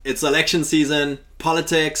It's election season,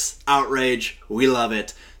 politics, outrage, we love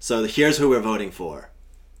it. So here's who we're voting for.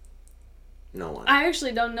 No one. I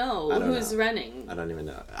actually don't know who's running. I don't even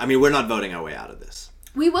know. I mean, we're not voting our way out of this.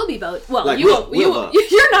 We will be voting. Well, Like, you we'll will. vote.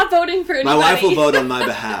 You're not voting for anybody. My wife will vote on my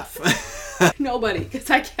behalf. Nobody, because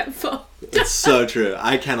I can't vote. It's so true.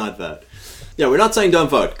 I cannot vote. Yeah, we're not saying don't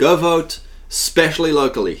vote. Go vote, especially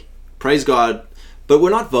locally. Praise God. But we're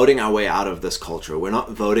not voting our way out of this culture. We're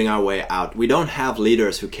not voting our way out. We don't have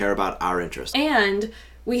leaders who care about our interests. And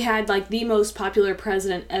we had like the most popular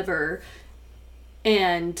president ever.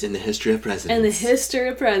 And In the history of presidents.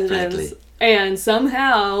 Frankly. And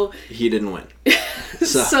somehow he didn't win.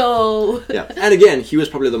 So yeah. And again, he was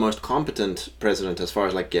probably the most competent president as far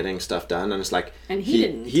as like getting stuff done. And it's like he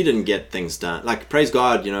didn't get things done. Like, praise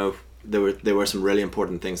God, you know, there were some really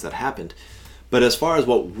important things that happened. But as far as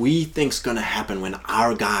what we think's going to happen when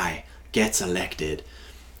our guy gets elected,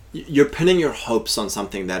 you're pinning your hopes on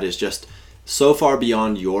something that is just so far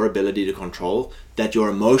beyond your ability to control that your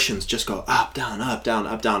emotions just go up, down, up, down,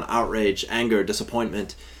 up, down, outrage, anger,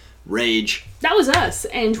 disappointment, rage. That was us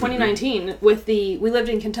in 2019 with we lived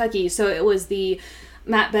in Kentucky, so it was the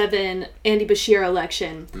Matt Bevin, Andy Beshear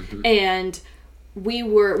election. And we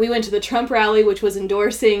went to the Trump rally, which was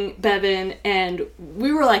endorsing Bevin, and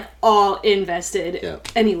we were like all invested. Yeah.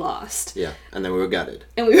 And he lost. Yeah, and then we were gutted.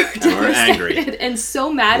 And we were devastated angry. and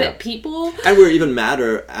so mad at people. And we were even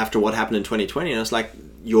madder after what happened in 2020. And it's like,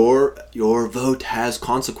 your vote has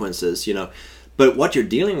consequences, you know. But what you're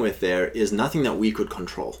dealing with there is nothing that we could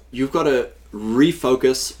control. You've got to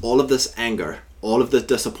refocus all of this anger, all of this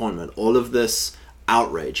disappointment, all of this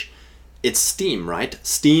outrage. It's steam, right?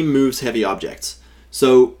 Steam moves heavy objects.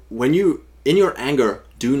 So when you, in your anger,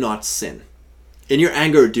 do not sin. In your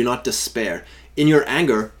anger, do not despair. In your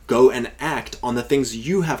anger, go and act on the things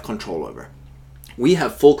you have control over. We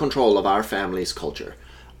have full control of our family's culture.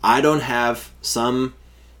 I don't have some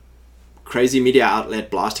crazy media outlet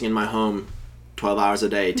blasting in my home 12 hours a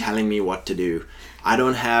day telling me what to do. I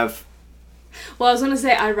don't have... Well, I was going to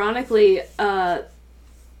say, ironically, a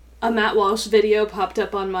Matt Walsh video popped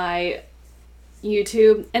up on my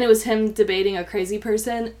YouTube, and it was him debating a crazy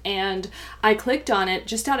person, and I clicked on it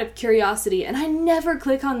just out of curiosity, and I never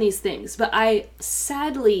click on these things, but I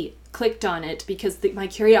sadly clicked on it because my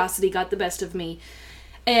curiosity got the best of me.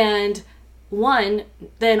 And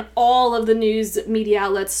then all of the news media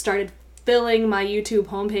outlets started filling my YouTube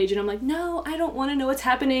homepage, and I'm like, no, I don't want to know what's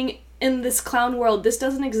happening in this clown world. This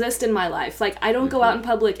doesn't exist in my life. Like, I don't go out in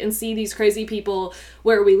public and see these crazy people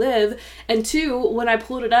where we live. And two, when I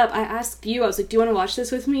pulled it up, I asked you, I was like, do you want to watch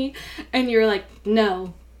this with me? And you're like,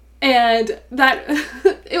 no. And that,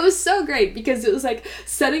 it was so great because it was like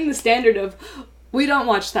setting the standard of, we don't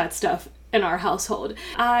watch that stuff in our household.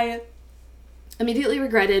 I immediately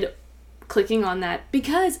regretted clicking on that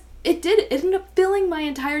because it ended up filling my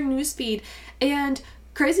entire newsfeed, and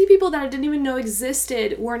crazy people that I didn't even know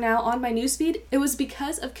existed were now on my newsfeed. It was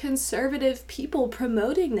because of conservative people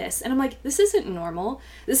promoting this. And I'm like, this isn't normal.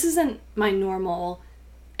 This isn't my normal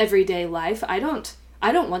everyday life. I don't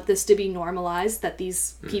want this to be normalized, that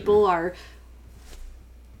these people are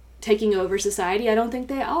taking over society. I don't think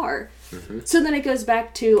they are. So then it goes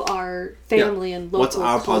back to our family and local What's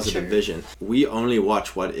our culture. positive vision? We only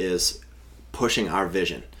watch what is pushing our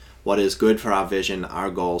vision, what is good for our vision,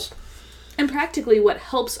 our goals. And practically what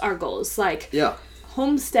helps our goals, like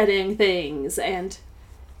homesteading things and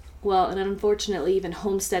unfortunately even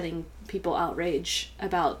homesteading people outrage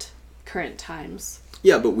about current times.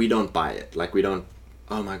 Yeah, but we don't buy it. Like, we don't,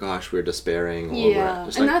 oh my gosh, we're despairing. Or yeah,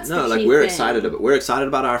 it's and like, that's no, the like key we're thing. we're excited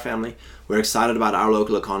about our family. We're excited about our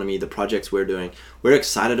local economy, the projects we're doing. We're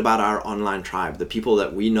excited about our online tribe, the people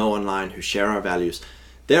that we know online who share our values.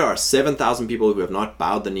 There are 7,000 people who have not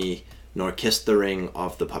bowed the knee nor kissed the ring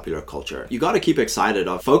of the popular culture. You got to keep excited.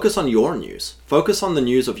 Focus on your news. Focus on the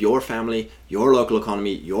news of your family, your local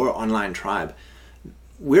economy, your online tribe.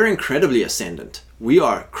 We're incredibly ascendant. We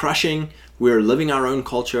are crushing. We're living our own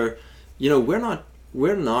culture. You know,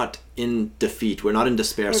 we're not in defeat. We're not in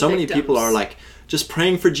despair. We're so victims. many people are like, just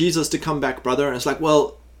praying for Jesus to come back, brother. And it's like,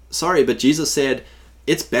 well, sorry, but Jesus said,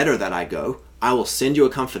 it's better that I go. I will send you a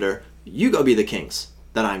comforter. You go be the kings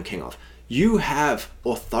that I'm king of. You have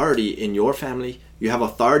authority in your family. You have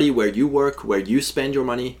authority where you work, where you spend your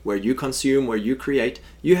money, where you consume, where you create.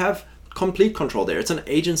 You have complete control there. It's an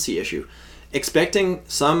agency issue. Expecting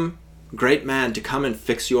some great man to come and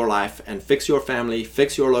fix your life and fix your family,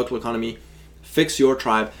 fix your local economy, fix your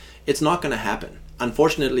tribe, it's not going to happen.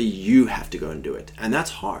 Unfortunately, you have to go and do it. And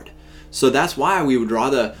that's hard. So that's why we would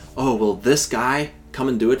rather, oh, will this guy come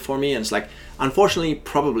and do it for me? And it's like, unfortunately,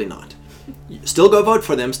 probably not. still go vote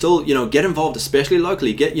for them. Still, get involved, especially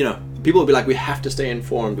locally. People will be like, we have to stay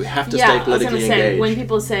informed. We have to stay politically engaged. When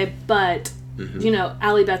people say, but,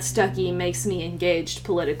 Ally Beth Stuckey makes me engaged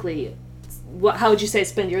politically, how would you say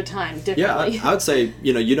spend your time differently? Yeah, I would say,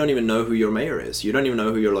 you don't even know who your mayor is. You don't even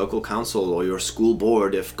know who your local council or your school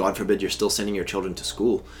board, if, God forbid, you're still sending your children to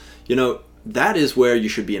school. That is where you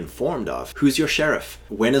should be informed of. Who's your sheriff?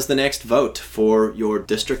 When is the next vote for your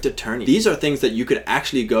district attorney? These are things that you could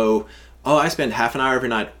actually go, I spend half an hour every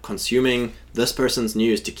night consuming this person's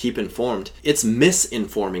news to keep informed. It's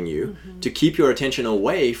misinforming you to keep your attention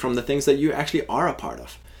away from the things that you actually are a part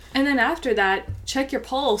of. And then after that, check your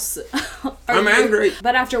pulse. I'm angry.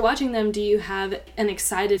 But after watching them, do you have an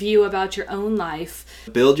excited view about your own life?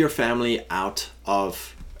 Build your family out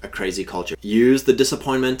of a crazy culture. Use the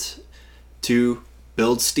disappointment to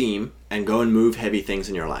build steam and go and move heavy things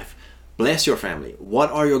in your life. Bless your family. What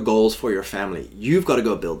are your goals for your family? You've got to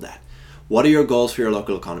go build that. What are your goals for your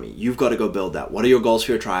local economy? You've got to go build that. What are your goals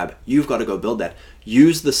for your tribe? You've got to go build that.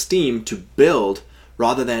 Use the steam to build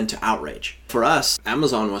rather than to outrage. For us,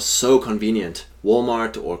 Amazon was so convenient,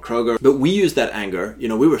 Walmart or Kroger, but we used that anger.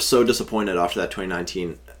 We were so disappointed after that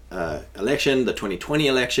 2019 election, the 2020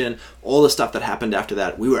 election, all the stuff that happened after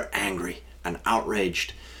that. We were angry and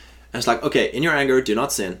outraged. And it's like, okay, in your anger, do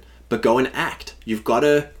not sin, but go and act. You've got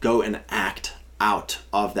to go and act out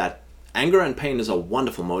of that. Anger and pain is a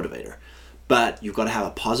wonderful motivator, but you've got to have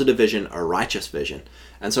a positive vision, a righteous vision.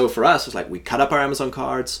 And so for us, it's like we cut up our Amazon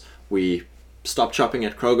cards, we stopped shopping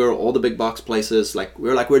at Kroger, all the big box places.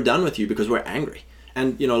 We're done with you because we're angry.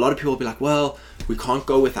 And, a lot of people will be like, well, we can't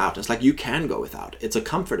go without. It's like, you can go without. It's a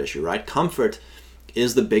comfort issue, right? Comfort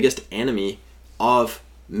is the biggest enemy of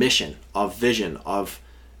mission, of vision, of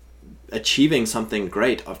achieving something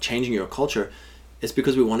great, of changing your culture. It's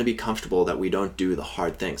because we want to be comfortable that we don't do the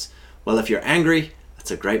hard things. Well, if you're angry,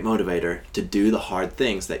 that's a great motivator to do the hard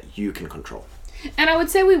things that you can control. And I would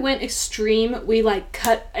say we went extreme. We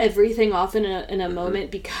cut everything off in a moment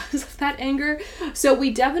because of that anger. So we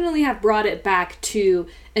definitely have brought it back to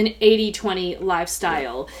an 80-20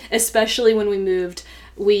 lifestyle, especially when we moved.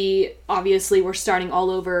 We obviously were starting all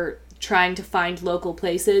over trying to find local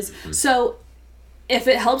places. So if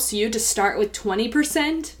it helps you to start with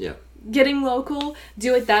 20%, getting local,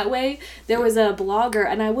 do it that way. There was a blogger,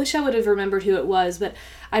 and I wish I would have remembered who it was, but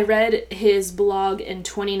I read his blog in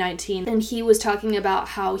 2019, and he was talking about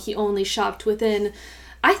how he only shopped within,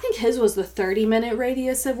 I think his was the 30-minute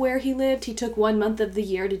radius of where he lived. He took 1 month of the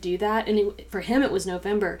year to do that, and for him it was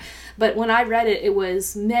November. But when I read it, it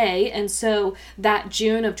was May, and so that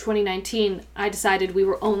June of 2019, I decided we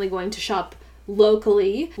were only going to shop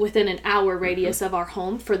locally within an hour radius of our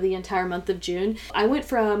home for the entire month of June. I went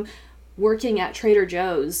from working at Trader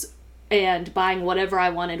Joe's and buying whatever I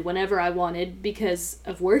wanted whenever I wanted because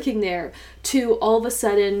of working there to all of a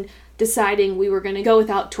sudden deciding we were going to go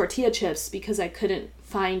without tortilla chips because I couldn't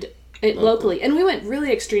find it locally. And we went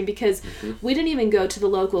really extreme because we didn't even go to the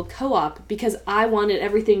local co-op because I wanted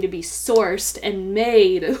everything to be sourced and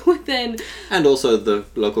made within. And also the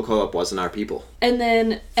local co-op wasn't our people. And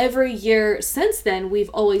then every year since then, we've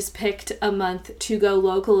always picked a month to go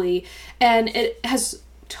locally. And it has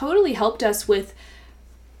totally helped us with,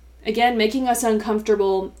 again, making us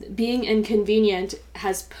uncomfortable, being inconvenient,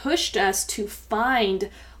 has pushed us to find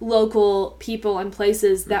local people and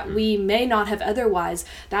places that we may not have otherwise.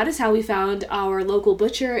 That is how we found our local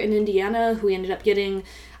butcher in Indiana, who we ended up getting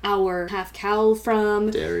our half cow from.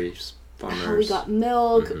 Dairies, farmers. How we got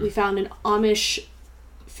milk. We found a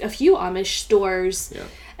few Amish stores. Yeah.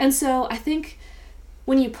 And so I think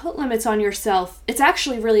when you put limits on yourself, it's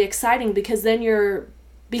actually really exciting because then you're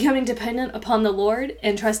becoming dependent upon the Lord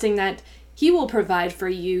and trusting that He will provide for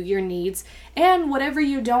you your needs, and whatever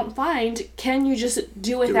you don't find, can you just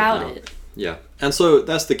do without it? Yeah. And so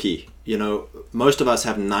that's the key. Most of us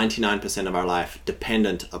have 99% of our life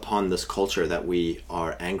dependent upon this culture that we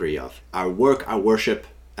are angry of. Our work, our worship,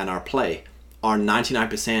 and our play are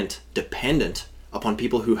 99% dependent upon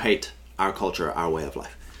people who hate our culture, our way of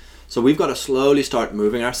life. So we've got to slowly start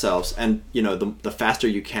moving ourselves, and the faster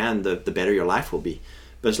you can, the better your life will be.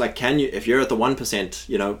 But it's like, if you're at the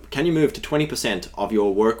 1%, can you move to 20% of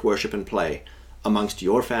your work, worship, and play amongst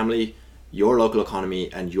your family, your local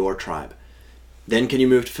economy, and your tribe? Then can you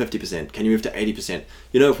move to 50%? Can you move to 80%?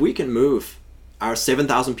 If we can move our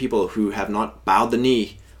 7,000 people who have not bowed the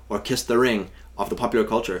knee or kissed the ring of the popular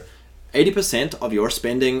culture, 80% of your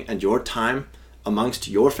spending and your time amongst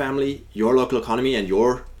your family, your local economy, and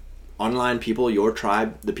your online people, your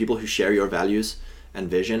tribe, the people who share your values and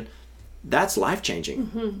vision, that's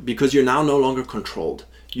life-changing because you're now no longer controlled.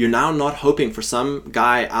 You're now not hoping for some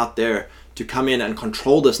guy out there to come in and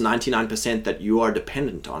control this 99% that you are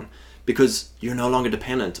dependent on, because you're no longer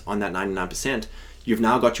dependent on that 99%. You've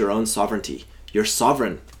now got your own sovereignty. You're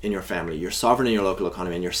sovereign in your family, you're sovereign in your local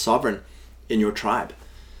economy, and you're sovereign in your tribe.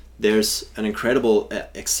 There's an incredible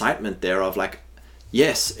excitement there of like,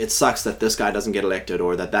 yes, it sucks that this guy doesn't get elected,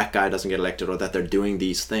 or that guy doesn't get elected, or that they're doing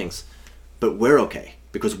these things, but we're okay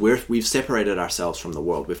because we've separated ourselves from the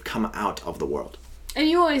world. We've come out of the world. And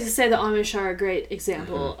you always say the Amish are a great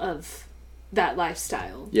example of that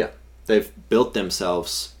lifestyle. Yeah, they've built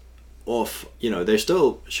themselves off. They're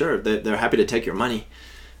still they're happy to take your money,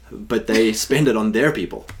 but they spend it on their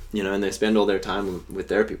people. And they spend all their time with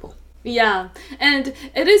their people. Yeah, and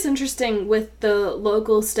it is interesting with the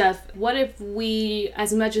local stuff. What if we,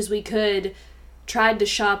 as much as we could, tried to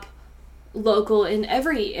shop local in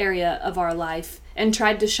every area of our life and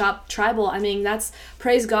tried to shop tribal? I mean, that's,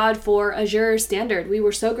 praise God for Azure Standard. We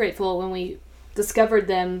were so grateful when we discovered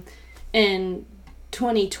them in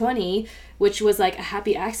 2020, which was like a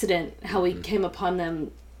happy accident how we came upon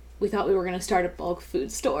them. We thought we were going to start a bulk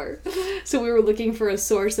food store. So we were looking for a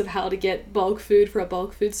source of how to get bulk food for a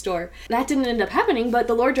bulk food store. That didn't end up happening, but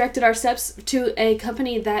the Lord directed our steps to a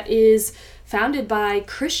company that is founded by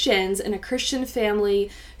Christians and a Christian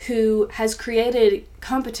family who has created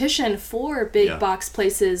competition for big box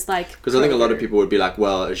places like Kroger. Because I think a lot of people would be like,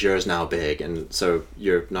 well, Azure is now big, and so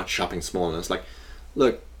you're not shopping small. And it's like,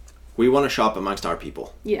 look, we want to shop amongst our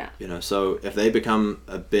people. Yeah. So if they become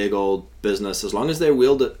a big old business, as long as they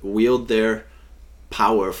wield their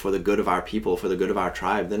power for the good of our people, for the good of our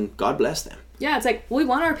tribe, then God bless them. Yeah, it's like, we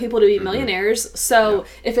want our people to be millionaires. So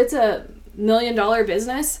if it's a $1 million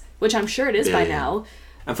business, which I'm sure it is by now.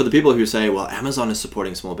 And for the people who say, well, Amazon is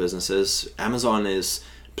supporting small businesses, Amazon is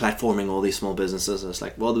platforming all these small businesses, it's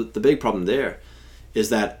like, well, the big problem there is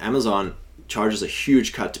that Amazon charges a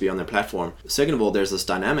huge cut to be on their platform. Second of all, there's this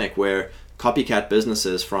dynamic where copycat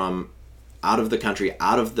businesses from out of the country,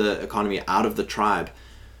 out of the economy, out of the tribe,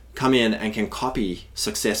 come in and can copy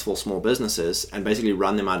successful small businesses and basically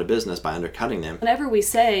run them out of business by undercutting them. Whenever we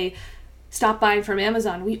say stop buying from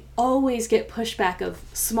Amazon, we always get pushback of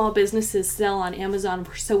small businesses sell on Amazon,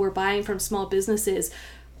 so we're buying from small businesses.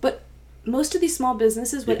 But most of these small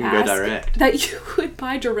businesses would ask that you would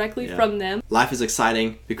buy directly from them. Life is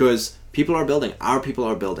exciting because people are building. Our people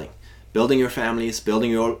are building your families,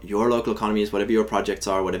 building your local economies, whatever your projects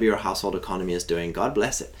are, whatever your household economy is doing. God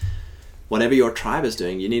bless it. Whatever your tribe is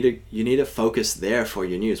doing, you need to focus there for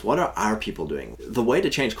your news. What are our people doing? The way to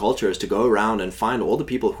change culture is to go around and find all the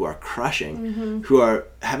people who are crushing, who are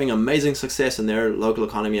having amazing success in their local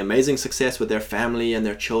economy, amazing success with their family and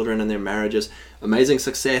their children and their marriages, amazing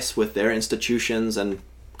success with their institutions and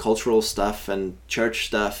cultural stuff and church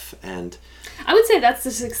stuff. And I would say that's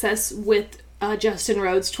the success with Justin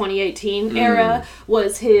Rhodes' 2018 era,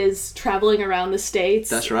 was his traveling around the States.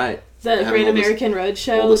 That's right. The Great American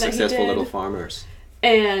Roadshow. All the successful little farmers.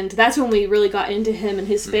 And that's when we really got into him and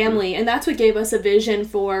his family. And that's what gave us a vision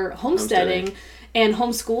for homesteading and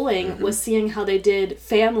homeschooling, was seeing how they did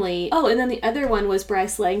family. Oh, and then the other one was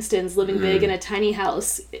Bryce Langston's Living Big in a Tiny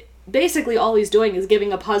House. Basically, all he's doing is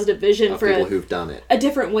giving a positive vision for people who've done it. A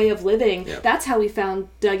different way of living. Yep. That's how we found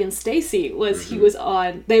Doug and Stacy.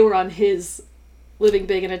 They were on his Living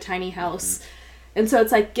Big in a Tiny House. And so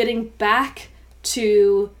it's like getting back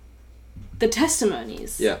to the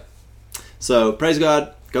testimonies. Yeah. So praise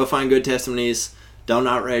God, go find good testimonies. Don't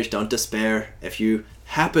outrage, don't despair. If you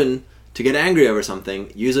happen to get angry over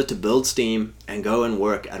something, use it to build steam and go and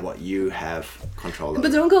work at what you have control over.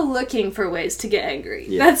 But don't go looking for ways to get angry.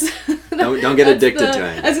 Yeah. Don't get addicted to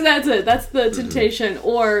anger. That's it. That's the temptation.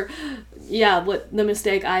 Or what the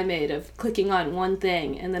mistake I made of clicking on one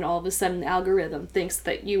thing and then all of a sudden the algorithm thinks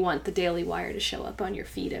that you want the Daily Wire to show up on your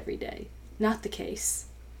feed every day. Not the case.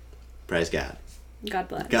 Praise God. God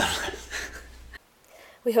bless. God bless.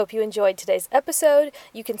 We hope you enjoyed today's episode.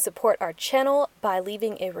 You can support our channel by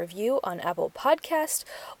leaving a review on Apple Podcast,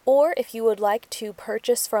 or if you would like to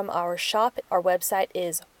purchase from our shop, our website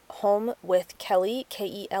is homewithkelly,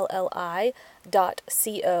 KELLI.co.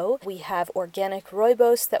 We have organic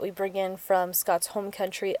rooibos that we bring in from Scott's home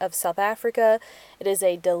country of South Africa. It is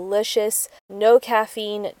a delicious, no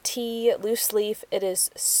caffeine tea, loose leaf. It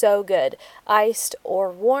is so good, iced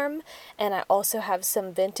or warm. And I also have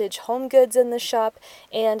some vintage home goods in the shop,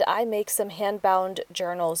 and I make some hand-bound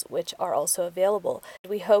journals, which are also available.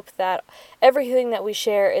 We hope that everything that we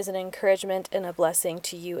share is an encouragement and a blessing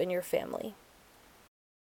to you and your family.